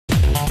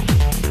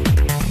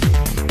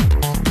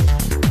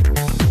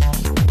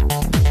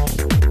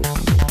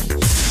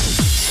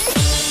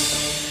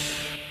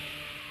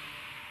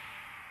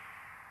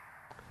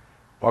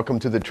Welcome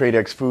to the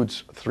Tradex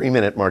Foods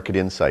 3-Minute Market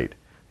Insight.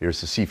 Here's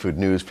the seafood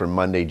news for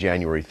Monday,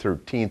 January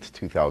 13th,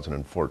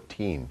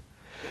 2014.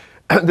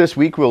 This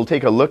week we'll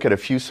take a look at a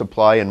few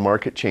supply and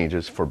market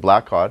changes for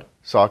black cod,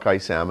 sockeye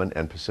salmon,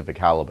 and Pacific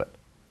halibut.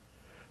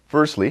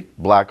 Firstly,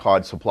 black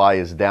cod supply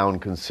is down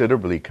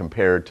considerably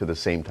compared to the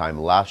same time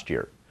last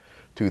year.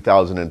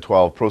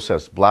 2012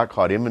 processed black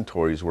cod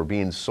inventories were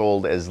being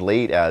sold as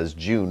late as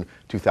June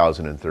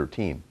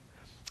 2013.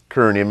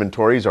 Current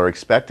inventories are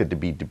expected to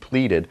be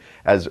depleted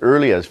as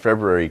early as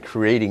February,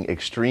 creating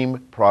extreme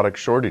product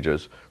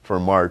shortages for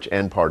March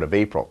and part of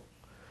April.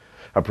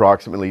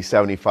 Approximately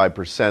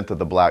 75% of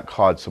the black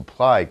cod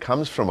supply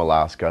comes from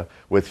Alaska,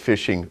 with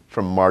fishing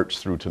from March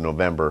through to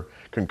November,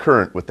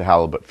 concurrent with the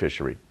halibut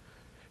fishery.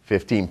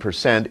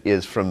 15%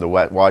 is from the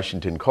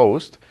Washington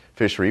coast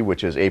fishery,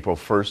 which is April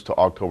 1st to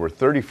October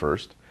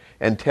 31st,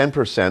 and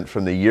 10%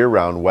 from the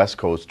year-round West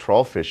Coast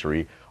trawl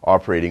fishery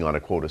operating on a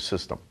quota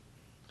system.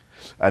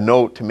 A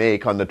note to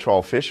make on the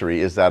trawl fishery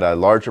is that a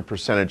larger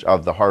percentage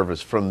of the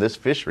harvest from this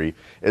fishery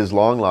is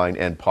longline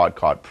and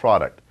pot-caught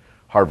product.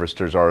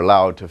 Harvesters are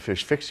allowed to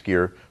fish fixed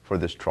gear for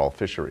this trawl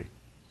fishery.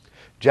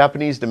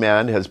 Japanese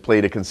demand has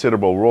played a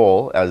considerable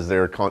role as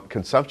their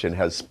consumption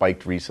has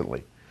spiked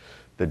recently.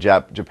 The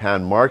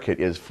Japan market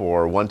is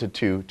for 1 to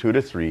 2, 2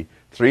 to 3,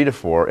 3 to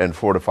 4, and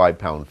 4 to 5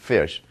 pound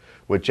fish,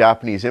 with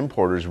Japanese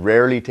importers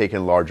rarely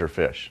taking larger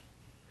fish.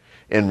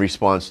 In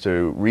response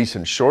to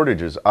recent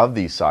shortages of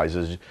these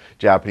sizes,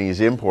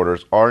 Japanese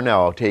importers are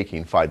now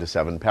taking 5 to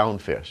 7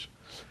 pound fish.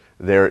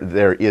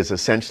 There is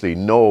essentially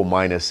no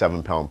minus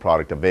 7 pound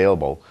product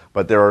available,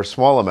 but there are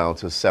small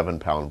amounts of 7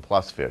 pound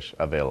plus fish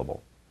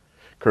available.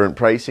 Current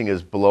pricing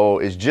is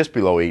just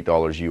below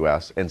 $8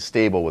 US and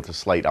stable with a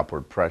slight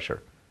upward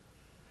pressure.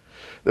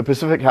 The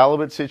Pacific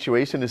halibut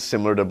situation is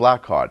similar to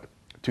black cod.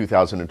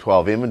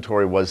 2012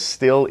 inventory was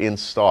still in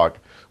stock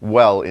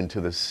well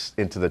into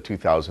the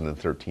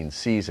 2013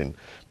 season,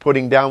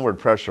 putting downward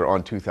pressure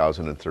on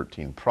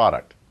 2013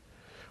 product.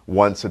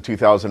 Once the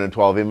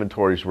 2012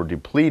 inventories were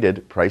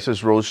depleted,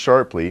 prices rose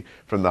sharply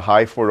from the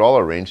high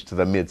 $4 range to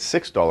the mid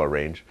 $6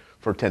 range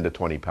for 10 to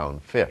 20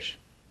 pound fish.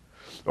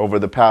 Over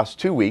the past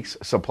 2 weeks,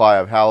 supply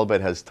of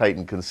halibut has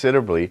tightened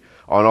considerably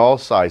on all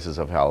sizes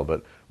of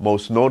halibut,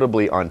 most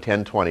notably on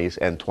 10-20s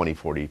and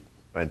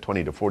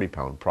 20 to 40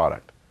 pound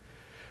product.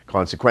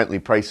 Consequently,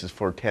 prices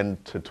for 10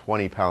 to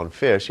 20 pound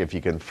fish, if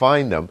you can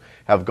find them,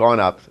 have gone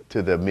up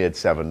to the mid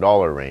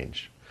 $7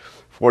 range.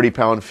 40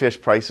 pound fish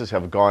prices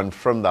have gone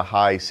from the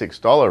high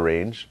 $6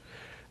 range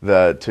to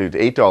the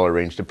 $8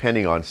 range,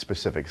 depending on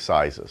specific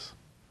sizes.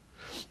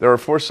 There are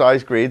 4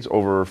 size grades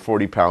over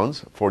 40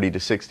 pounds, 40 to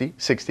 60,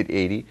 60 to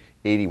 80,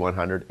 80,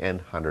 100,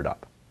 and 100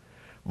 up.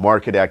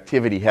 Market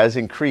activity has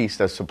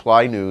increased as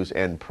supply news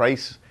and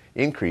price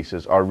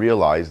increases are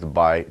realized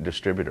by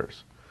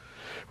distributors.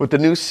 With the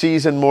new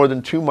season more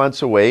than 2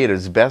 months away, it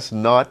is best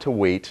not to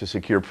wait to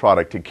secure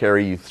product to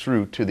carry you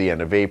through to the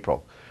end of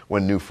April,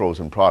 when new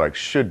frozen products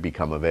should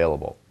become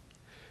available.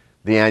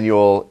 The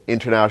annual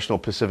International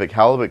Pacific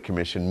Halibut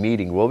Commission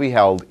meeting will be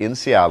held in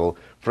Seattle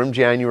from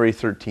January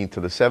 13th to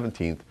the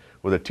 17th,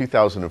 where the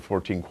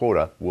 2014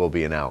 quota will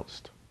be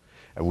announced.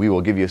 And we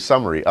will give you a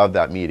summary of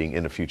that meeting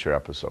in a future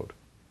episode.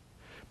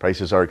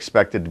 Prices are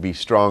expected to be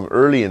strong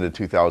early in the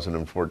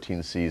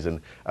 2014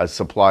 season as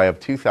supply of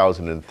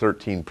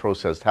 2013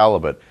 processed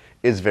halibut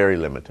is very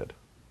limited.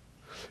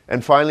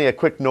 And finally, a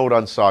quick note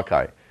on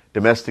sockeye.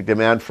 Domestic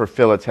demand for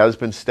fillets has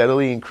been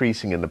steadily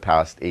increasing in the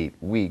past 8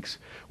 weeks,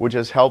 which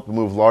has helped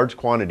move large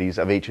quantities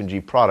of H&G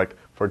product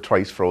for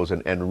twice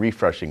frozen and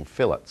refreshing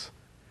fillets.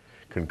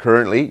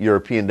 Concurrently,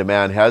 European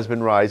demand has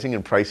been rising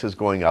and prices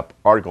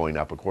are going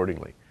up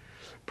accordingly.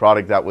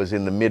 Product that was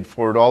in the mid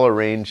 $4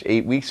 range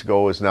 8 weeks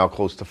ago is now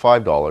close to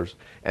 $5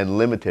 and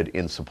limited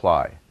in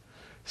supply.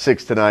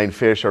 6 to 9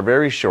 fish are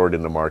very short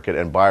in the market,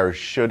 and buyers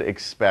should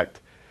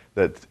expect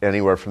that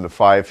anywhere from the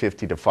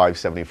 $5.50 to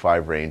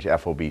 $5.75 range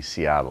FOB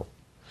Seattle.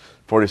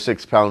 4 to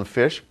 6 pound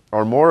fish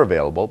are more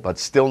available, but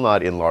still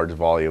not in large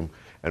volume,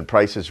 and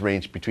prices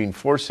range between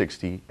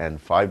 $4.60 and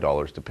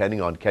 $5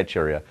 depending on catch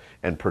area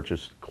and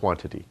purchase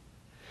quantity.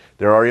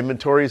 There are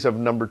inventories of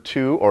number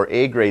 2 or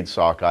A grade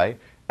sockeye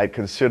at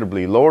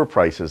considerably lower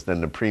prices than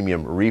the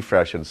premium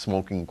refresh and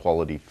smoking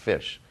quality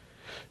fish.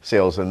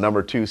 Sales of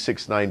number 2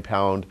 6-9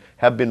 pound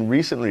have been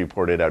recently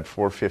reported at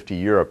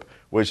 $4.50 Europe,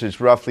 which is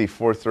roughly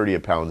 $4.30 a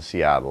pound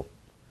Seattle.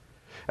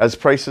 As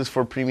prices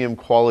for premium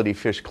quality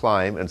fish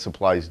climb and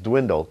supplies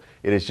dwindle,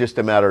 it is just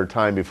a matter of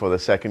time before the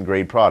second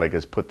grade product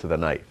is put to the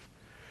knife.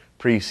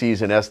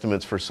 Pre-season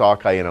estimates for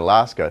sockeye in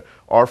Alaska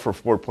are for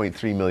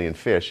 4.3 million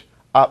fish,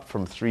 up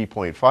from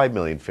 3.5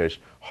 million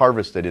fish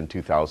harvested in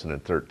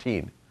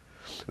 2013.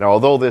 Now,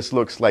 although this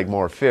looks like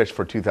more fish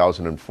for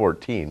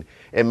 2014,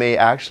 it may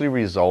actually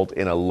result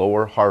in a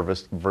lower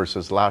harvest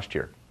versus last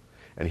year.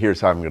 And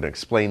here's how I'm going to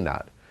explain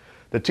that.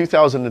 The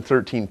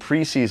 2013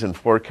 preseason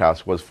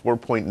forecast was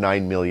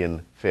 4.9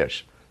 million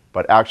fish,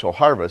 but actual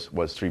harvest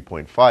was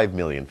 3.5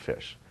 million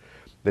fish.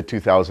 The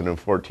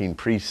 2014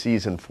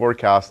 pre-season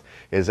forecast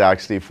is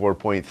actually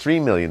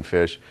 4.3 million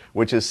fish,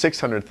 which is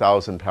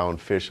 600,000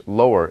 pound fish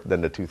lower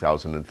than the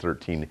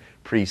 2013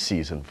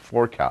 pre-season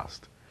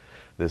forecast.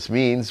 This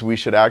means we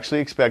should actually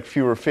expect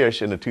fewer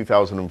fish in the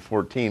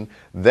 2014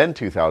 than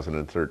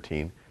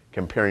 2013,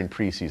 comparing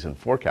pre-season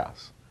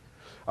forecasts.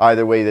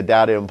 Either way, the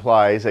data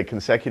implies a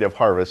conservative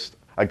harvest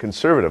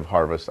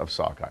of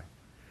sockeye.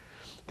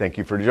 Thank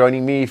you for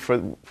joining me for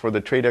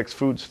the Tradex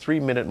Foods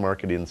 3-Minute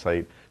Market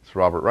Insight. It's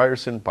Robert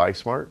Reierson. Buy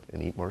smart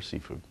and eat more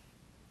seafood.